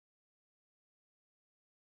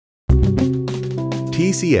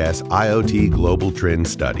TCS IoT Global Trend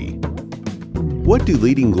Study. What do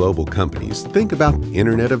leading global companies think about the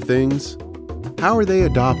Internet of Things? How are they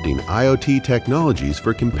adopting IoT technologies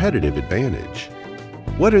for competitive advantage?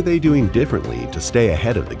 What are they doing differently to stay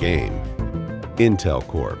ahead of the game? Intel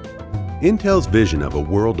Corp. Intel's vision of a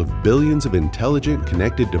world of billions of intelligent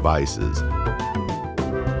connected devices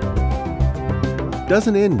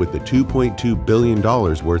doesn't end with the $2.2 billion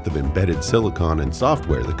worth of embedded silicon and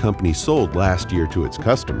software the company sold last year to its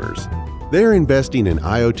customers. They're investing in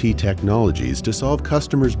IoT technologies to solve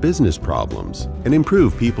customers' business problems and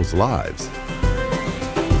improve people's lives.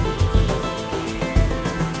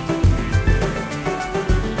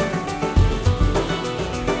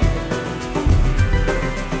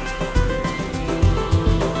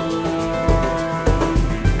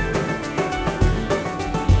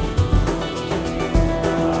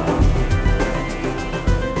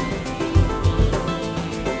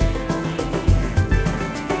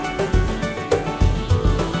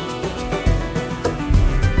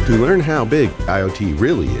 To learn how big IoT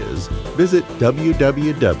really is, visit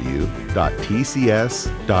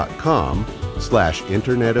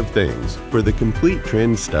www.tcs.com/Internet of Things for the complete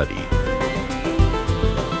trend study.